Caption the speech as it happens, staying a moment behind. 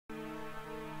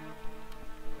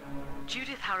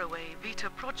Judith Haraway, Vita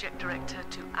Project Director,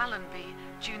 to Allenby,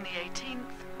 June the 18th,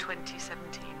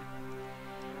 2017.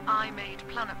 I made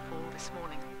planetfall this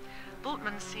morning.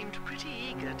 Bultmann seemed pretty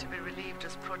eager to be relieved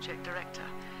as Project Director.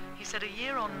 He said a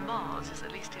year on Mars is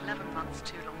at least 11 months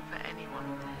too long for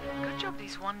anyone. Good job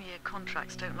these one-year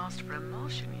contracts don't last for a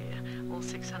Martian year, all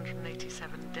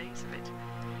 687 days of it.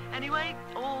 Anyway,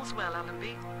 all's well,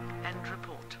 Allenby. End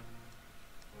report.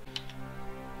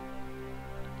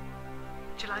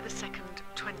 July the 2nd,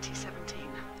 2017.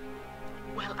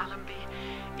 Well, Allenby,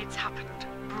 it's happened.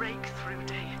 Breakthrough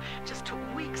day. Just took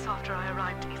weeks after I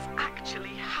arrived. It's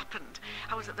actually happened.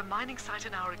 I was at the mining site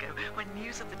an hour ago when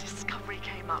news of the discovery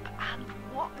came up. And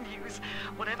what news?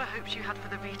 Whatever hopes you had for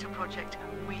the Vita project,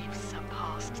 we've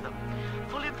surpassed them.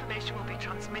 Full information will be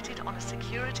transmitted on a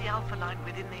security alpha line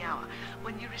within the hour.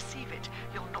 When you receive it,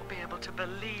 you'll not be able to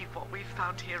believe what we've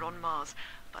found here on Mars.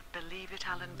 But believe it,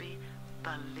 Allenby,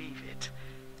 believe it.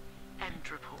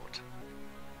 End report.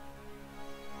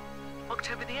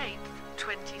 October the 8th,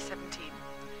 2017.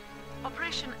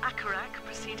 Operation Akarak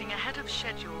proceeding ahead of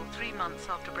schedule 3 months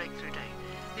after Breakthrough Day.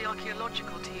 The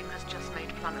archaeological team has just made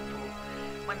planetfall.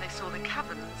 When they saw the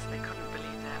caverns, they couldn't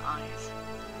believe their eyes.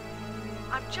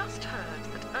 I've just heard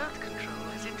that Earth Control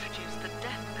has introduced the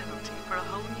death penalty for a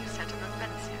whole new set of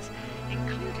offences,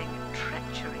 including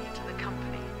treachery to the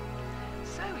company.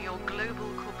 So your global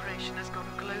corporation has gone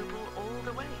global all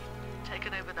the way,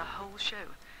 taken over the whole show.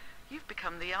 You've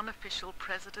become the unofficial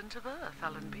president of Earth,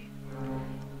 Allenby.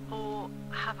 Or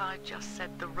have I just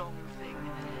said the wrong thing?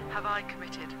 Have I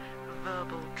committed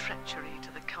verbal treachery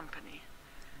to the company?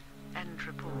 End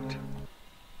report.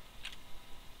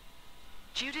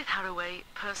 Judith Haraway,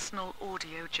 Personal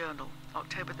Audio Journal,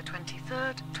 October the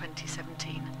 23rd,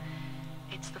 2017.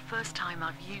 It's the first time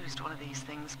I've used one of these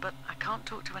things, but I can't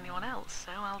talk to anyone else,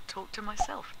 so I'll talk to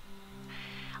myself.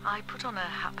 I put on a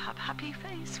happy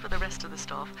face for the rest of the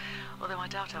staff, although I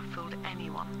doubt I've fooled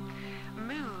anyone.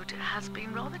 Mood has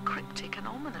been rather cryptic and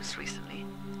ominous recently.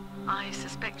 I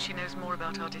suspect she knows more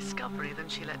about our discovery than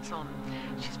she lets on.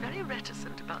 She's very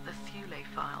reticent about the Thule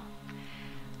file.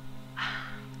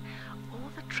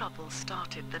 All the trouble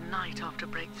started the night after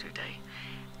Breakthrough Day.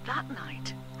 That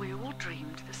night, we all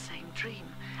dreamed the same dream,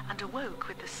 and awoke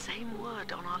with the same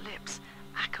word on our lips,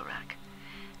 Akarak.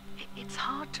 It's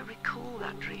hard to recall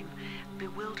that dream.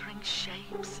 Bewildering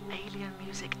shapes, alien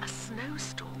music, a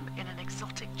snowstorm in an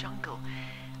exotic jungle.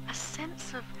 A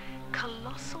sense of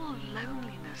colossal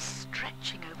loneliness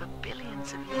stretching over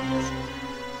billions of years.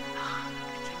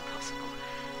 It's impossible.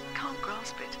 Can't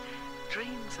grasp it.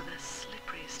 Dreams are the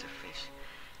slipperiest of fish.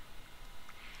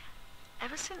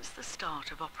 Ever since the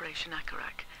start of Operation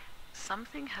Akarak,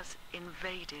 something has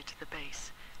invaded the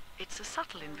base. It's a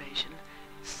subtle invasion.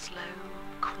 Slow,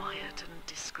 quiet and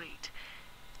discreet.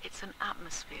 It's an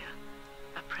atmosphere,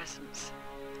 a presence.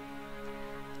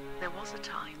 There was a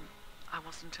time I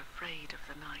wasn't afraid of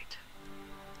the night.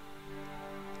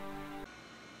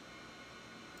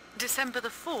 December the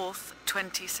 4th,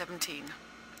 2017.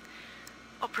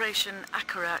 Operation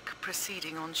Akarak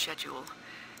proceeding on schedule.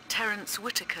 Terence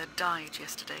Whitaker died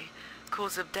yesterday.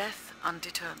 Cause of death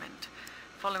undetermined.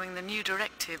 Following the new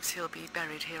directives, he'll be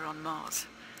buried here on Mars.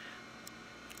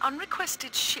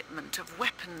 Unrequested shipment of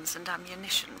weapons and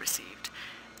ammunition received.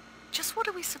 Just what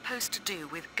are we supposed to do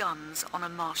with guns on a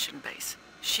Martian base?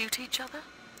 Shoot each other?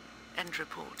 End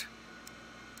report.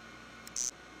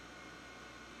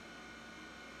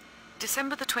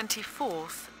 December the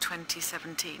 24th,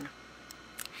 2017.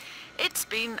 It's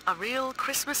been a real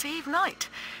Christmas Eve night.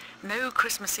 No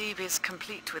Christmas Eve is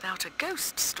complete without a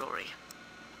ghost story.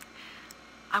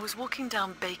 I was walking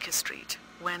down Baker Street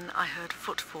when I heard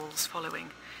footfalls following.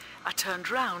 I turned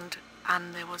round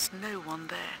and there was no one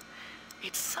there.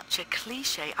 It's such a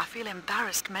cliché, I feel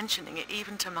embarrassed mentioning it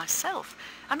even to myself.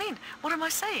 I mean, what am I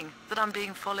saying? That I'm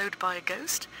being followed by a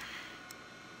ghost?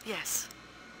 Yes,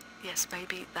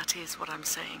 maybe that is what I'm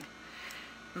saying.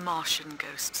 Martian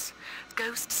ghosts.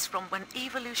 Ghosts from when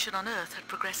evolution on Earth had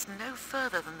progressed no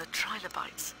further than the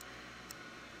trilobites.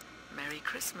 Merry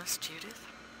Christmas, Judith.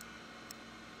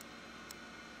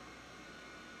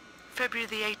 February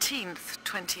the 18th,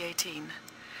 2018.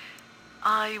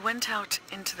 I went out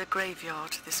into the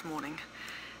graveyard this morning.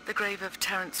 The grave of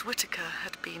Terence Whitaker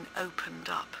had been opened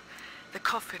up. The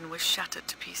coffin was shattered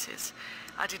to pieces.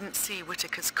 I didn't see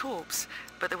Whitaker's corpse,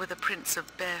 but there were the prints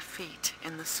of bare feet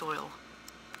in the soil.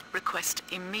 Request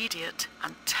immediate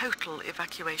and total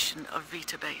evacuation of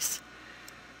Vita Base.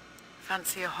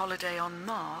 Fancy a holiday on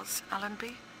Mars,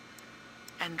 Allenby?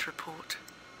 End report.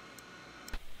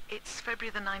 It's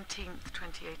February the 19th,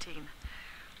 2018.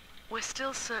 We're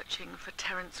still searching for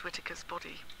Terence Whitaker's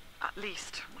body. at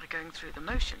least by going through the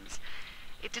motions.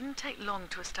 It didn't take long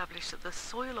to establish that the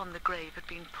soil on the grave had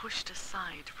been pushed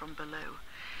aside from below,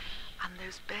 and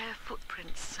those bare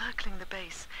footprints circling the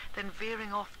base, then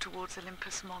veering off towards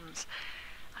Olympus Mons.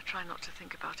 I try not to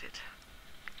think about it.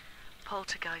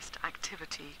 Poltergeist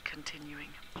activity continuing.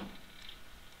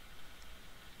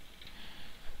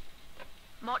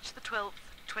 March the 12th,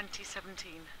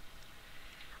 2017.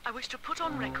 I wish to put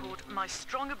on record my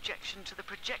strong objection to the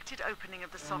projected opening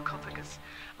of the sarcophagus.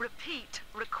 Repeat,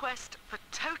 request for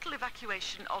total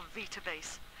evacuation of Vita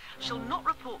base. Shall not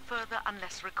report further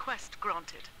unless request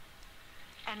granted.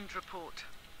 End report.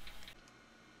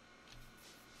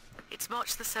 It's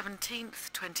March the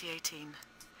 17th, 2018.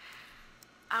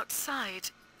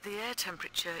 Outside, the air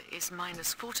temperature is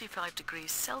minus 45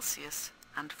 degrees Celsius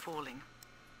and falling.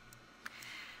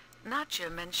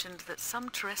 Nadja mentioned that some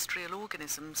terrestrial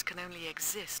organisms can only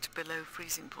exist below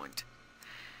freezing point.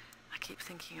 I keep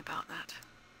thinking about that.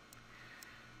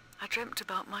 I dreamt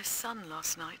about my son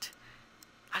last night.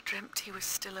 I dreamt he was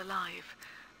still alive,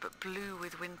 but blue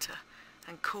with winter,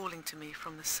 and calling to me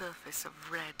from the surface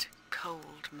of red,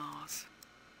 cold Mars.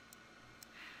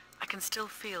 I can still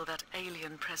feel that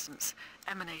alien presence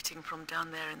emanating from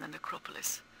down there in the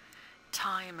necropolis.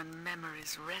 Time and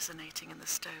memories resonating in the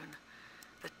stone.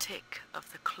 The tick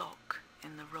of the clock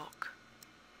in the rock.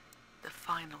 The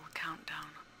final countdown.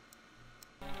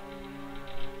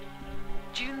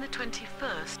 June the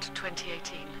 21st,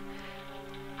 2018.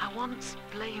 I once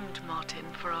blamed Martin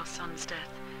for our son's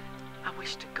death. I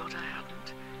wish to God I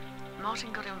hadn't.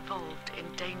 Martin got involved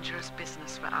in dangerous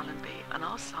business for Allenby, and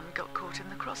our son got caught in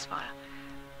the crossfire.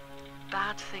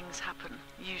 Bad things happen,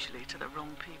 usually to the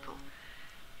wrong people.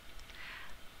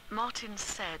 Martin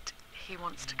said he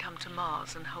wants to come to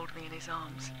Mars and hold me in his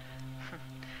arms.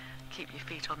 Keep your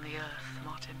feet on the earth,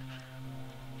 Martin.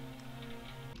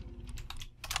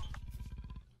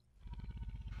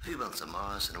 A few months on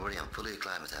Mars and already I'm fully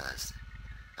acclimatized.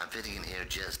 I'm fitting in here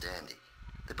just dandy.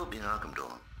 They put me in Arkham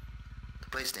Dorm. The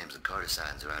place names and Carter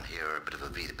signs around here are a bit of a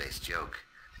Vita-based joke,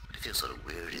 but it feels sort of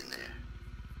weird in there.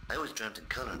 I always dreamt in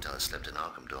color until I slept in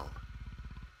Arkham Dorm.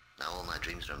 Now all my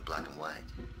dreams are in black and white.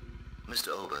 Mr.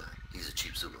 Oba, he's a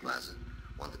chief supervisor,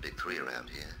 one of the big three around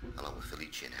here, along with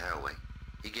Felici and Haraway.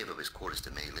 He gave up his quarters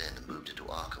to May Lynn and moved into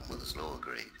Arkham with his lower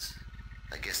grades.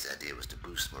 I guess the idea was to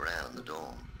boost morale in the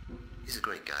dorm. He's a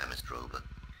great guy, Mr. Oba.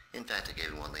 In fact, I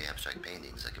gave him one of the abstract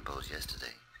paintings I composed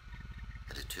yesterday.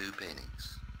 I did 2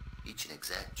 paintings, each an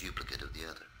exact duplicate of the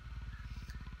other.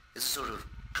 It's a sort of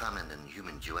common and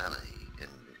human duality and,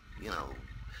 you know,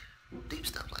 deep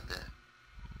stuff like that.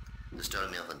 They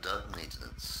started me off on dog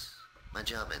maintenance. My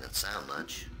job may not sound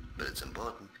much, but it's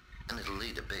important, and it'll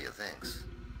lead to bigger things.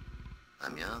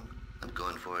 I'm young, I'm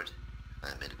going for it,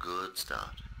 and I've made a good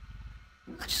start.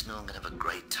 I just know I'm gonna have a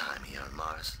great time here on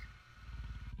Mars.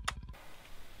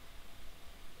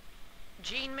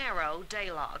 Jean Merrow,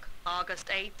 Daylog, August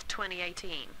 8th,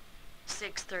 2018,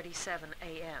 6:37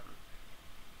 a.m.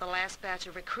 The last batch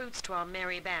of recruits to our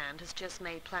merry band has just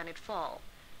made planet fall.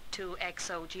 2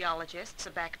 exogeologists, a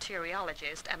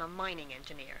bacteriologist, and a mining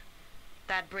engineer.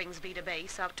 That brings Vita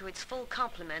Base up to its full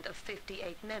complement of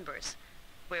 58 members.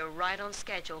 We're right on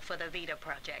schedule for the Vita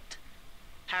project.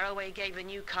 Haraway gave the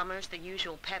newcomers the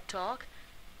usual pep talk.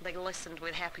 They listened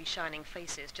with happy shining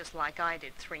faces, just like I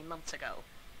did 3 months ago.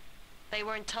 They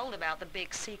weren't told about the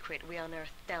big secret we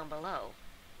unearthed down below.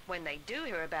 When they do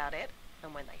hear about it,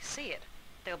 and when they see it,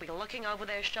 they'll be looking over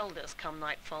their shoulders come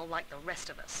nightfall like the rest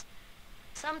of us.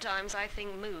 Sometimes I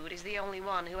think Mood is the only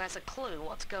one who has a clue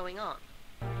what's going on.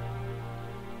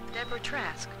 Deborah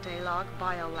Trask, Daylog,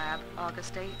 Biolab,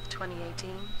 August 8,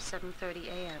 2018, 7:30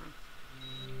 a.m.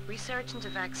 Research into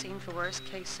vaccine for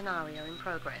worst-case scenario in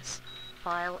progress.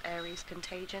 File Ares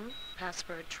Contagion,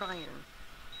 password Triune.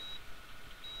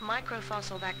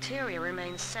 Microfossil bacteria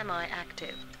remains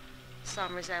semi-active.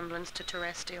 Some resemblance to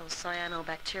terrestrial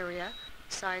cyanobacteria,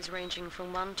 size ranging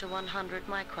from 1 to 100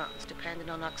 microns, depending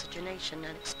on oxygenation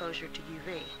and exposure to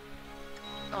UV.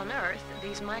 On Earth,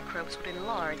 these microbes would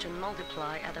enlarge and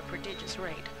multiply at a prodigious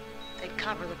rate. They'd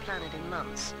cover the planet in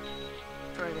months.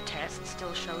 Further tests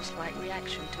still show slight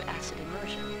reaction to acid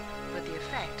immersion, but the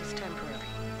effect is temporary.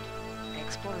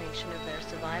 Explanation of their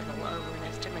survival over an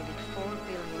estimated 4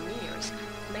 billion years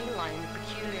may lie in the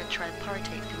peculiar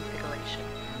tripartite configuration,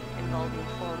 involving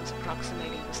forms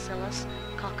approximating bacillus,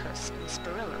 coccus, and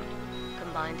spirillum,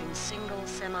 combined in single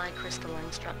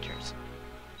semi-crystalline structures.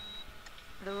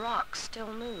 The rocks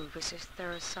still move as if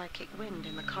there is psychic wind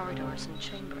in the corridors and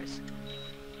chambers,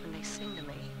 and they sing to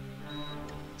me.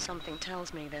 Something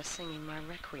tells me they're singing my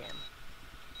requiem.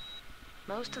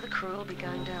 Most of the crew will be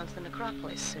going down to the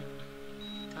necropolis soon.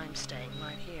 I'm staying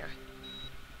right here.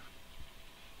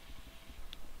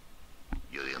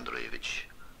 Yuri Andreevich,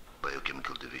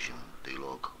 Biochemical Division,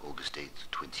 Daylog, August 8th,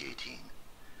 2018,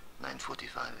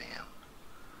 9:45 a.m.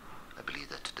 I believe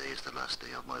that today is the last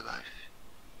day of my life.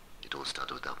 It all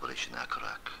started with Operation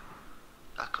Akarak.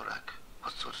 Akarak,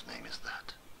 what sort of name is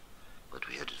that? But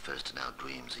we heard it first in our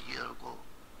dreams a year ago.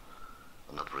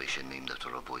 An operation named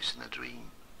after a voice in a dream.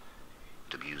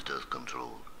 It abused Earth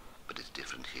control, but it's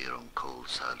different here on cold,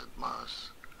 silent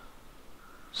Mars.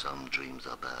 Some dreams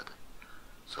are bad.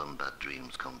 Some bad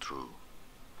dreams come true.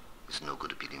 It's no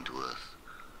good appealing to Earth.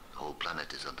 The whole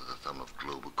planet is under the thumb of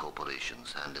global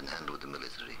corporations, hand in hand with the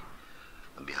military.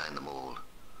 And behind them all,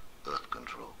 Earth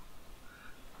control.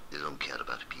 They don't care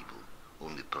about people,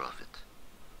 only profit.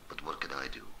 But what can I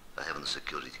do? I haven't the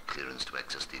security clearance to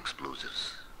access the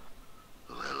explosives.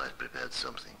 Well, I've prepared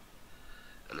something.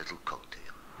 A little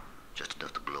cocktail. Just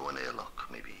enough to blow an airlock,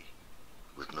 maybe.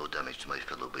 With no damage to my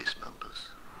fellow base members.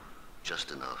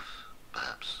 Just enough,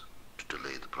 perhaps, to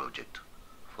delay the project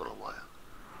for a while.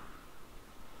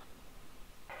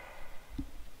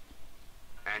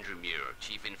 Andrew Muir,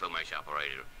 Chief Information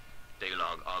Operator.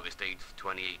 Daylog, August 8th,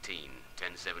 2018,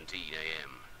 10:17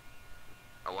 a.m.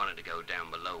 I wanted to go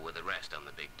down below with the rest on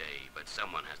the big day, but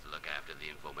someone has to look after the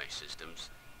information systems,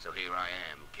 so here I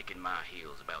am, kicking my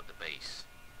heels about the base.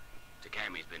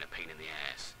 Takami's been a pain in the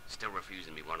ass, still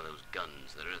refusing me one of those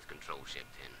guns that Earth Control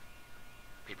shipped in.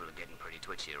 People are getting pretty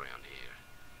twitchy around here.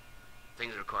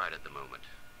 Things are quiet at the moment.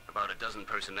 About a dozen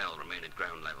personnel remain at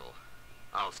ground level.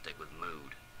 I'll stick with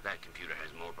Mood. That computer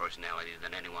has more personality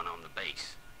than anyone on the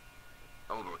base.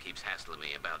 Ober keeps hassling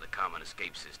me about the common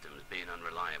escape systems being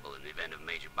unreliable in the event of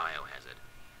major biohazard.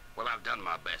 Well, I've done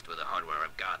my best with the hardware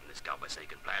I've got in this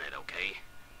godforsaken planet, okay?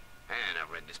 And I've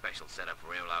read the special setup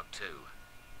for Airlock 2.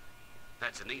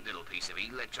 That's a neat little piece of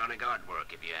electronic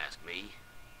artwork, if you ask me.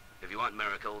 If you want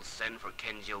miracles, send for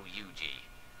Kenjo Yuji.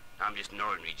 I'm just an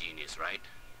ordinary genius, right?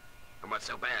 And what's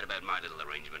so bad about my little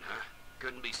arrangement, huh?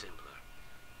 Couldn't be simpler.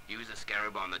 Use the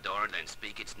scarab on the door, then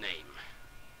speak its name.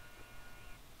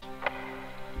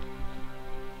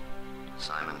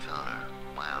 Simon Fowler,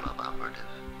 Biolab Operative,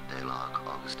 Daylog,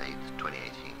 August 8th,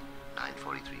 2018,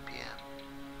 9:43 p.m.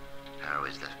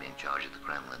 Haraway's left me in charge of the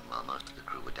Kremlin while most of the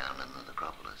crew were down in the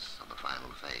necropolis on the final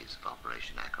phase of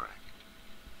Operation Akarak.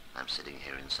 I'm sitting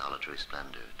here in solitary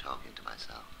splendor, talking to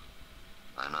myself.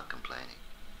 I'm not complaining.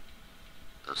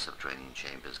 Those subterranean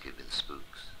chambers give me the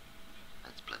spooks.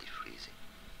 It's bloody freezing.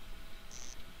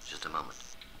 Just a moment.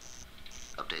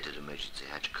 Updated emergency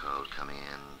hatch code coming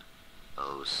in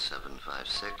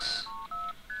 0756.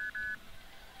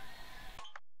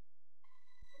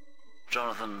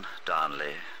 Jonathan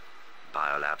Darnley,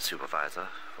 Biolab Supervisor,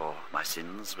 for my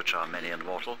sins, which are many and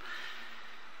mortal,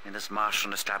 in this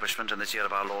Martian establishment in this year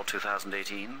of our Lord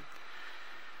 2018.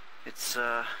 It's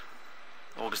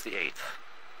August the 8th,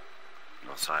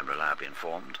 or so I'm reliably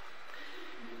informed,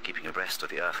 keeping abreast of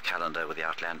the Earth calendar with the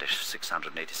outlandish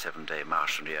 687-day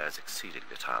Martian year is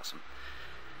exceedingly tiresome.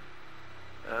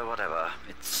 Whatever,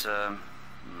 it's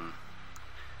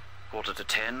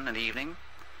 9:45 in the evening.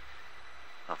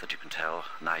 Not that you can tell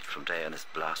night from day in this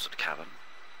blasted cavern.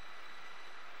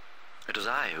 It was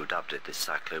I who dubbed it this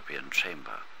Cyclopean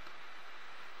chamber.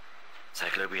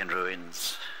 Cyclopean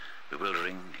ruins,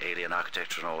 bewildering alien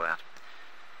architecture and all that.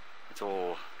 It's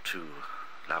all too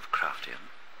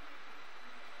Lovecraftian.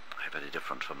 Very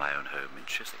different from my own home in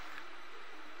Chiswick.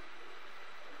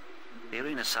 The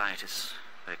arena site is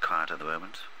very quiet at the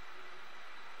moment.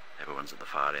 Everyone's at the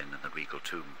far end in the regal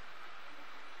tomb.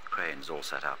 Cranes all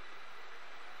set up.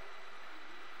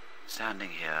 Standing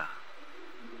here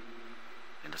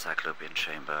in the Cyclopean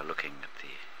chamber, looking at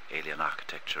the alien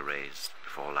architecture raised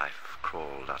before life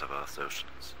crawled out of Earth's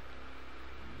oceans,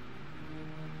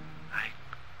 I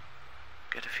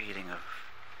get a feeling of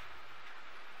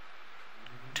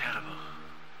terrible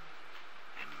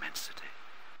immensity.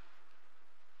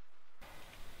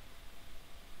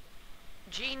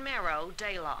 Jean Marrow,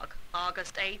 Daylog,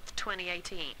 August 8th,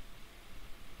 2018,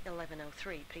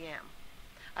 11:03 p.m.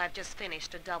 I've just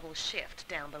finished a double shift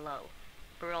down below.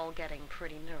 We're all getting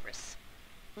pretty nervous.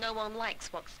 No one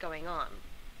likes what's going on,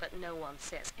 but no one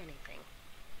says anything.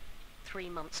 3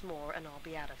 months more and I'll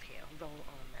be out of here. Roll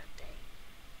on that day.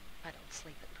 I don't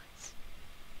sleep at nights.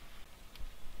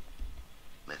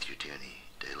 Matthew Tierney,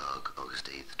 Daylog, August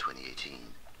 8th,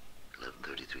 2018,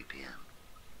 11:33 p.m.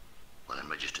 While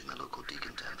I'm registering the local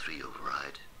Deacon Time 3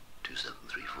 override,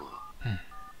 2734.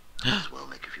 Might as well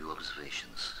make a few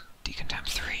observations. Deacon Time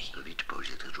 3. The Vita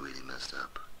project has really messed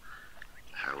up.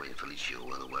 Haraway and Felicia are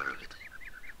well aware of it.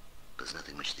 But there's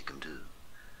nothing much they can do.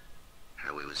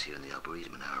 Haraway was here in the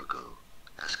Arboretum an hour ago,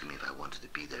 asking me if I wanted to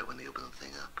be there when they opened the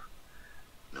thing up.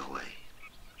 No way.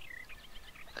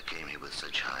 I came here with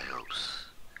such high hopes.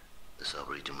 This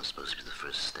Arboretum was supposed to be the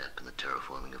first step in the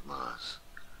terraforming of Mars.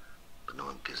 But no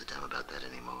one gives a damn about that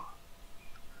anymore.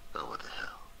 Oh, what the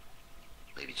hell.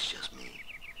 Maybe it's just me.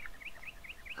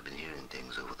 I've been hearing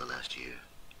things over the last year.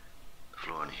 The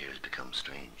flora in here has become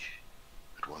strange.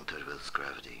 At 1/3 of Earth's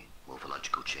gravity,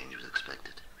 morphological change was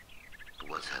expected. But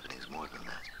what's happening is more than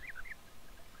that.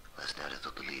 Last night I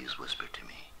thought the leaves whispered to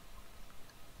me.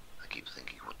 I keep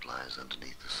thinking what lies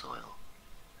underneath the soil.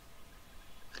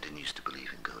 I didn't used to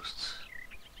believe in ghosts.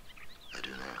 I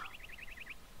do now.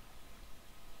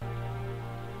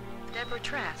 Deborah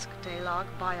Trask, Daylog,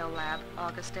 Biolab,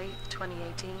 August 8th,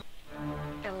 2018,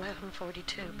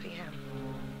 11:42 p.m.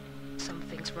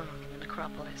 Something's wrong in the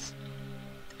necropolis.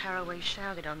 Haraway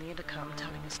shouted on the intercom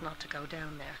telling us not to go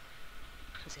down there,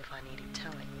 as if I needed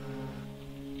telling.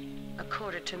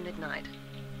 1/4 to midnight.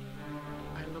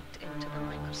 I looked into the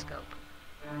microscope.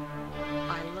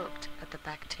 I looked at the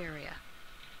bacteria,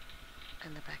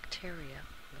 and the bacteria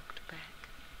looked back.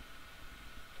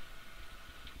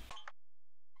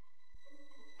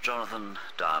 Jonathan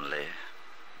Darnley,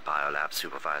 Biolab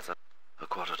Supervisor,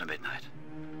 1/4 to midnight.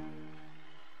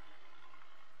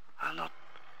 I'll not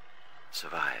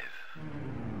survive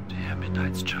to hear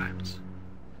midnight's chimes.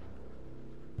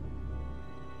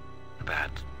 A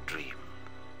bad dream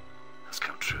has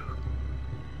come true.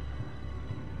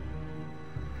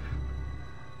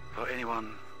 For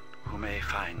anyone who may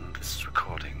find this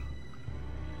recording,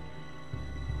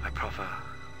 I proffer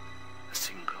a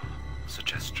single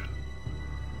suggestion.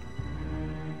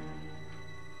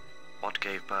 What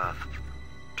gave birth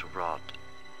to rod,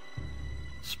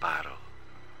 spiral,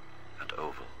 and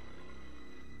oval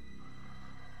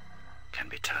can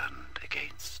be turned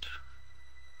against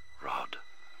rod,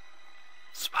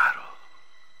 spiral,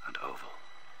 and oval.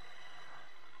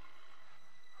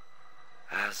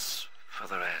 As for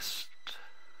the rest,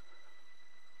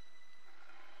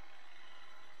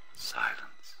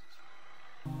 silence.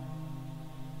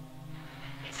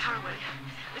 It's Haraway.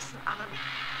 Listen, Alan.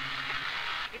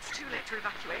 It's too late to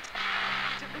evacuate.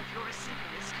 I don't know if you're receiving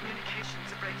this.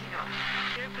 Communications are breaking up.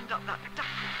 They opened up that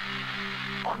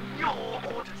on your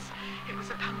orders. It was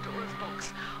a Pandora's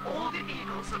box. All the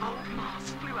eagles of old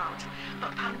Mars flew out,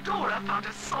 but Pandora found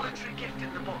a solitary gift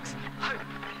in the box. Hope.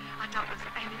 I doubt there's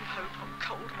any hope on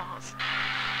cold Mars.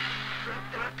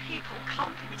 There are people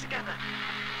clumping together.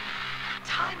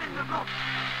 Time in the rock.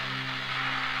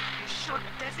 You should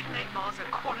designate Mars a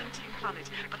quarantine planet,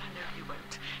 but I know you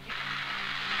won't.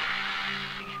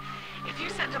 If you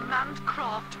send a manned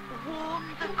craft,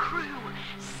 warn the crew.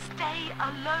 Stay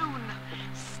alone.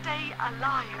 Stay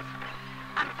alive.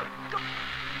 And for God...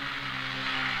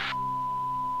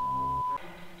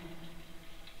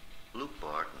 Luke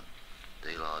Barton,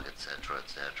 Daylog, etc.,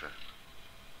 etc.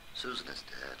 Susan is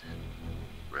dead.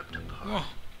 Ripped apart.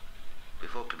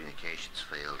 Before communications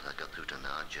failed, I got through to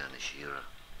Nadja and Ashira.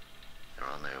 They're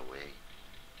on their way.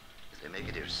 If they make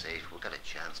it here safe, we've got a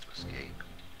chance to escape.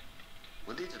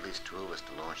 We'll need at least 2 of us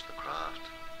to launch the craft.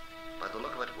 By the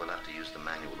look of it, we'll have to use the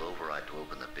manual override to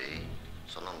open the bay,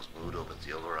 so long as Mood opens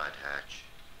the override hatch.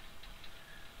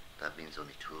 That means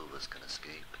only 2 of us can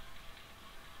escape.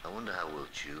 I wonder how we'll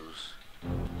choose.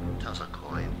 Toss a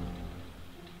coin.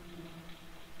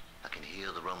 I can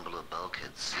hear the rumble of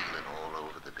bulkheads sealing all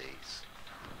over the base.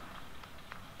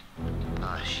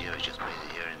 Ah, sure, I just made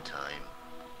it here in time.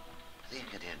 I think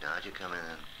I can hear Nadja coming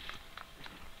in.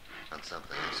 And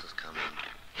something else is coming.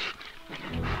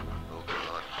 Oh,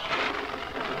 God.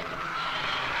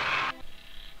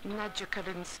 Nadja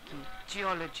Karinsky,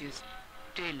 geologist,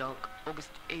 Daylog,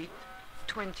 August 8th,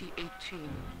 2018.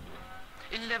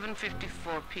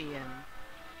 11:54 p.m.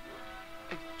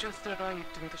 I just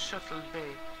arrived in the shuttle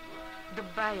bay. The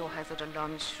biohazard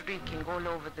alarm is shrieking all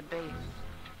over the base.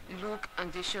 Luke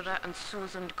and Ishira and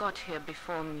Susan got here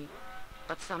before me,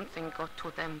 but something got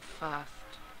to them first.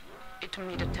 It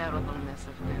made a terrible mess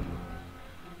of them.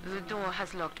 The door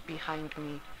has locked behind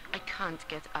me. I can't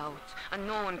get out, and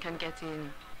no one can get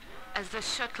in. As the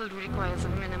shuttle requires a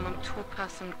minimum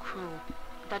 2-person crew,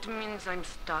 that means I'm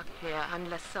stuck here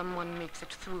unless someone makes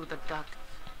it through the ducts.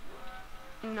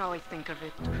 Now I think of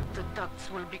it, the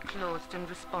ducts will be closed in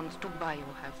response to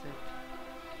biohazard.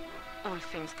 All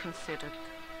things considered,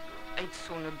 I'd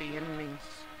sooner be in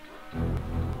Minsk.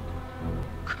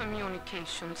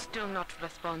 Communication still not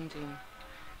responding.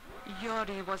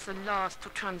 Yuri was the last to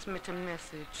transmit a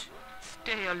message.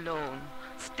 Stay alone.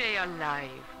 Stay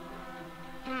alive.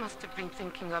 He must have been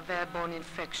thinking of airborne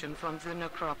infection from the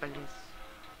necropolis.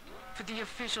 For the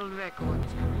official record,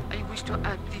 I wish to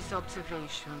add this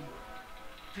observation.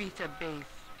 Vita base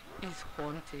is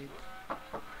haunted.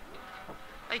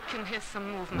 I can hear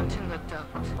some movement in the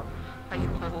duct. I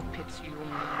hope it's human.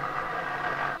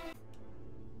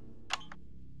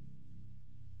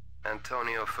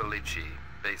 Antonio Felici,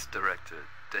 Base Director,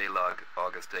 Daylog,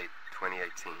 August 8,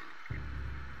 2018.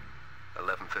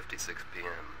 11:56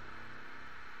 p.m.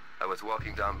 I was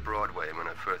walking down Broadway when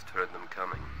I first heard them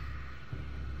coming.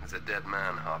 There's a dead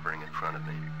man hovering in front of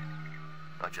me.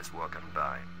 I just walking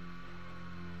by.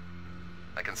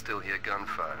 I can still hear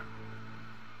gunfire.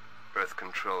 Earth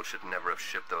Control should never have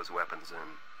shipped those weapons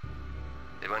in.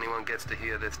 If anyone gets to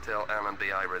hear this, tell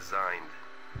Allenby I resigned.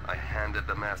 I handed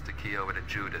the master key over to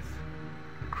Judith.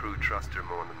 The crew trust her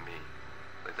more than me.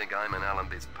 They think I'm in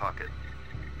Allenby's pocket.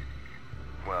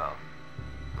 Well,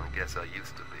 I guess I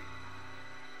used to be.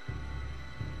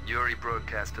 Yuri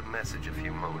broadcast a message a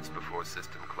few moments before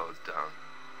system closed down.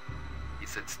 He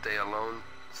said, stay alone,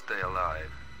 stay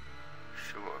alive.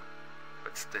 Sure,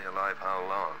 but stay alive how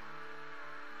long?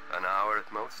 An hour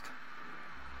at most?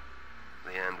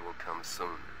 The end will come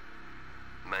soon.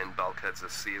 Main bulkheads are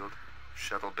sealed,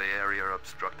 shuttle bay area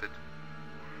obstructed.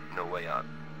 No way out.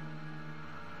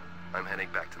 I'm heading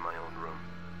back to my own room.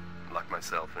 Lock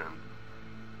myself in.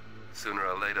 Sooner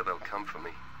or later they'll come for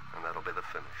me, and that'll be the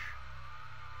finish.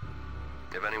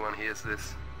 If anyone hears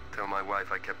this, tell my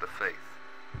wife I kept the faith.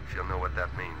 She'll know what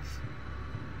that means.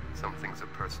 Some things are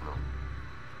personal.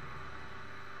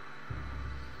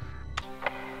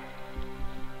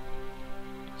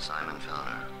 Simon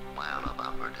Fellner, Biolab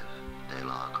Operative,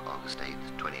 Daylog, August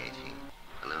 8th, 2018,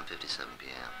 11:57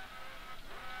 p.m.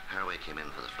 Haraway came in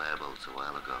for the flare bolts a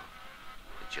while ago,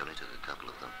 but she only took a couple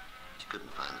of them. She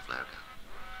couldn't find the flare gun.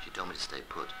 She told me to stay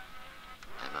put.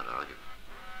 I'm not arguing.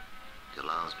 The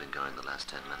alarm's been going the last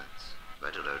 10 minutes.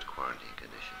 Red alert quarantine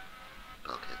condition.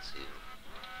 Bulkhead sealed.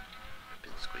 There have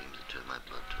been screams that turn my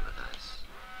blood to red ice.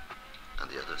 And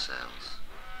the other sounds.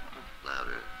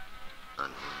 Louder,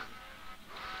 unhuman.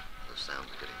 The sounds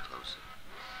are getting closer.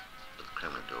 But the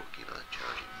Kremlin don't keep on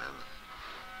charging mammoth.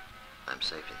 I'm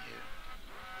safe in here.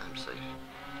 I'm safe.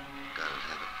 God in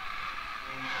heaven.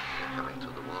 They're coming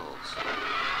through the walls.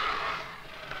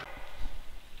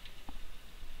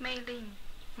 Mei Lin,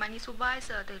 my new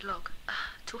supervisor, Daylog.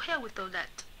 To hell with all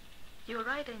that. You're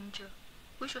right, Angel.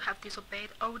 We should have disobeyed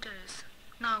orders.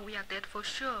 Now we are dead for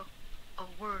sure. Or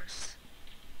worse.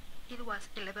 It was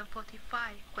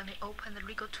 11:45 when they opened the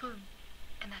regal tomb,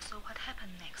 and I saw what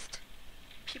happened next.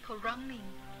 People running,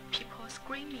 people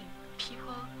screaming,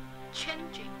 people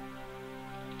changing.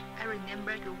 I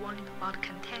remember your warning about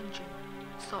contagion,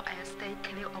 so I stayed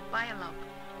clear of Biolab.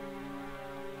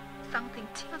 Something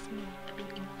tells me I've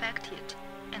been infected,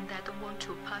 and I don't want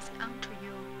to pass it on to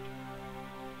you.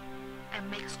 I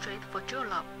make straight for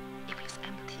Jolab if it's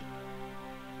empty.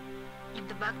 If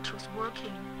the Vector's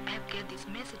working, I'll get this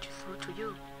message through to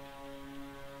you.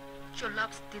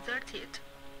 Jolab's deserted.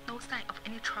 No sign of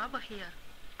any trouble here.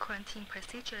 Quarantine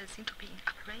procedures seem to be in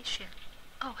operation.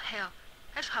 Oh hell,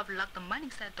 I should have locked the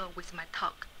mining side door with my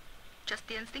talk. Just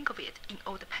didn't think of it in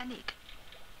all the panic.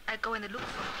 I go and look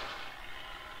for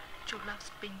it.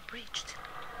 Jolab's being breached.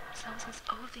 Something's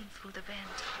oozing through the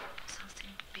vent.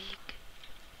 Something big.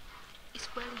 It's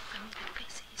wearing familiar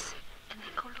faces, and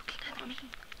they're all looking at me.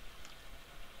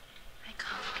 I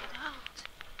can't get out.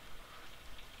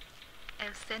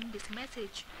 I'll send this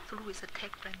message through with a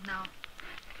telegram now.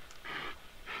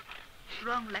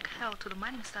 Run like hell to the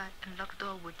mining site and lock the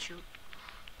door, would you?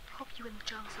 Hope you and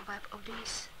John survive all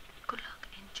this. Good luck,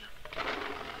 Angel.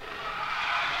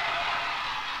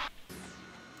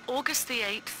 August the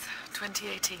 8th,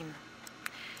 2018.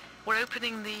 We're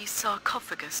opening the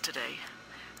sarcophagus today.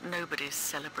 Nobody's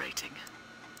celebrating.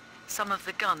 Some of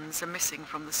the guns are missing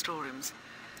from the storerooms.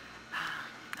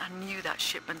 I knew that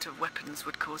shipment of weapons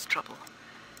would cause trouble.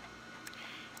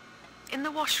 In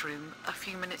the washroom a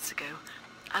few minutes ago,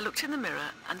 I looked in the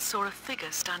mirror and saw a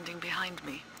figure standing behind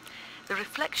me. The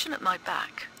reflection at my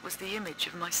back was the image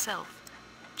of myself,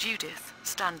 Judith,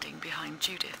 standing behind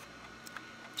Judith.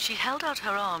 She held out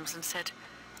her arms and said,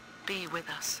 "Be with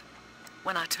us."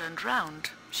 When I turned round,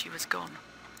 she was gone.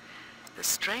 The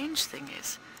strange thing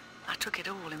is, I took it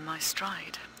all in my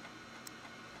stride.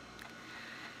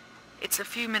 It's a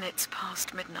few minutes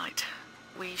past midnight.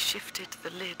 We shifted the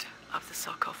lid of the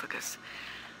sarcophagus,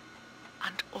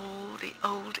 and all the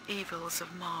old evils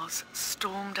of Mars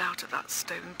stormed out of that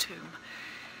stone tomb.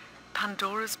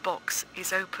 Pandora's box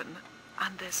is open,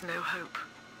 and there's no hope,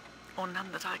 or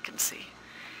none that I can see.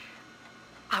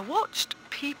 I watched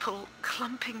people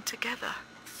clumping together,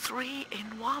 3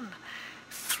 in 1,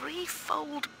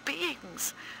 3-fold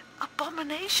beings,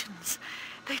 abominations.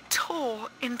 They tore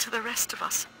into the rest of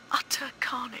us, utter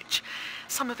carnage.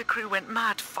 Some of the crew went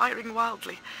mad, firing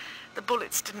wildly. The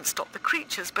bullets didn't stop the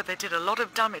creatures, but they did a lot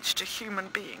of damage to human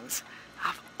beings.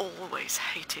 I've always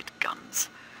hated guns.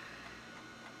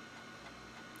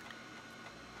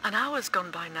 An hour's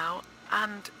gone by now,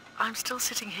 and I'm still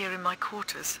sitting here in my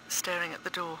quarters, staring at the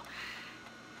door.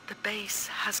 The base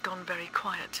has gone very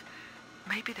quiet.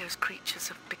 Maybe those creatures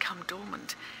have become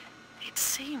dormant. It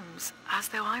seems as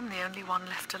though I'm the only one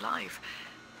left alive.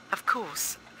 Of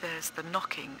course, there's the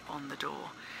knocking on the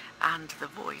door, and the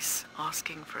voice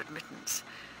asking for admittance.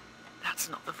 That's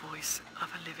not the voice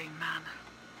of a living man.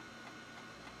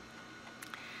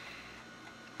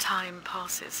 Time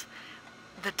passes.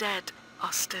 The dead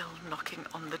are still knocking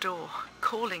on the door,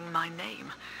 calling my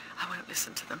name. I won't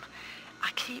listen to them. I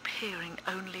keep hearing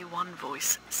only one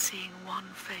voice, seeing one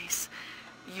face.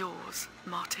 Yours,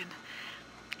 Martin.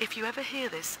 If you ever hear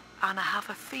this, and I have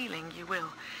a feeling you will,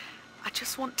 I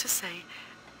just want to say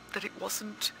that it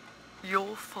wasn't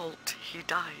your fault he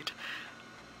died.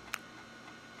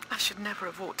 I should never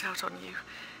have walked out on you.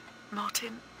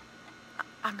 Martin,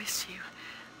 I miss you.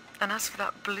 And as for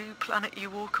that blue planet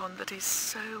you walk on that is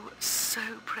so, so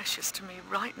precious to me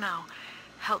right now,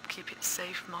 help keep it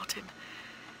safe, Martin.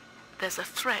 There's a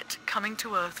threat coming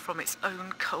to Earth from its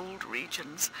own cold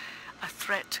regions, a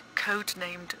threat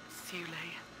codenamed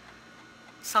Thule.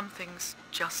 Something's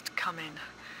just come in.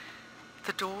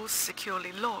 The door's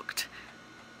securely locked,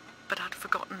 but I'd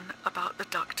forgotten about the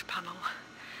duct panel.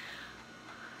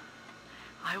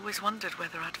 I always wondered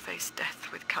whether I'd face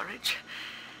death with courage.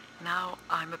 Now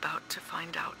I'm about to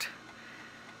find out.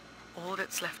 All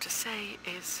that's left to say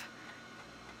is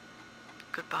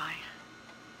goodbye.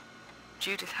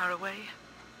 Judith Haraway,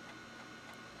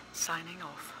 signing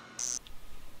off.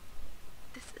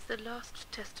 This is the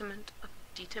last testament of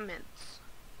Dieter Mentz,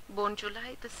 born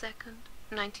July the 2nd,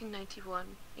 1991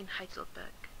 in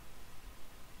Heidelberg.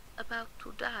 About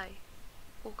to die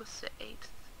August the 8th,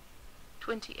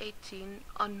 2018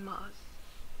 on Mars.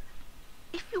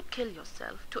 If you kill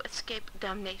yourself to escape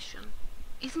damnation,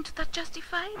 isn't that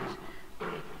justified?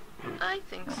 I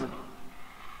think so.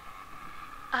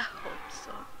 I hope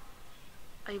so.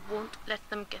 I won't let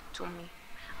them get to me.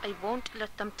 I won't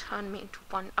let them turn me into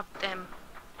one of them.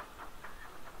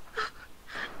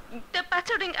 They're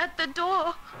battering at the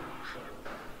door.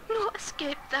 No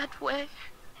escape that way.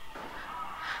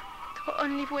 The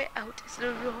only way out is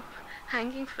the rope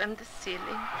hanging from the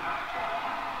ceiling.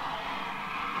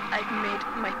 I've made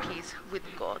my peace with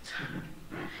God.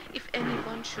 If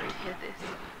anyone should hear this,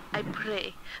 I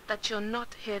pray that you're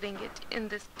not hearing it in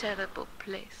this terrible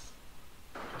place.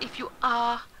 If you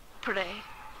are, pray.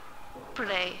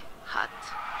 Pray hard.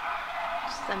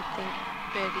 Something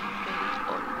very, very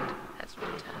old has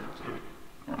returned.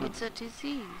 It's a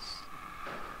disease,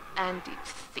 and it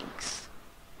stinks.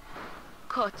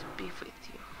 God be with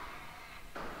you.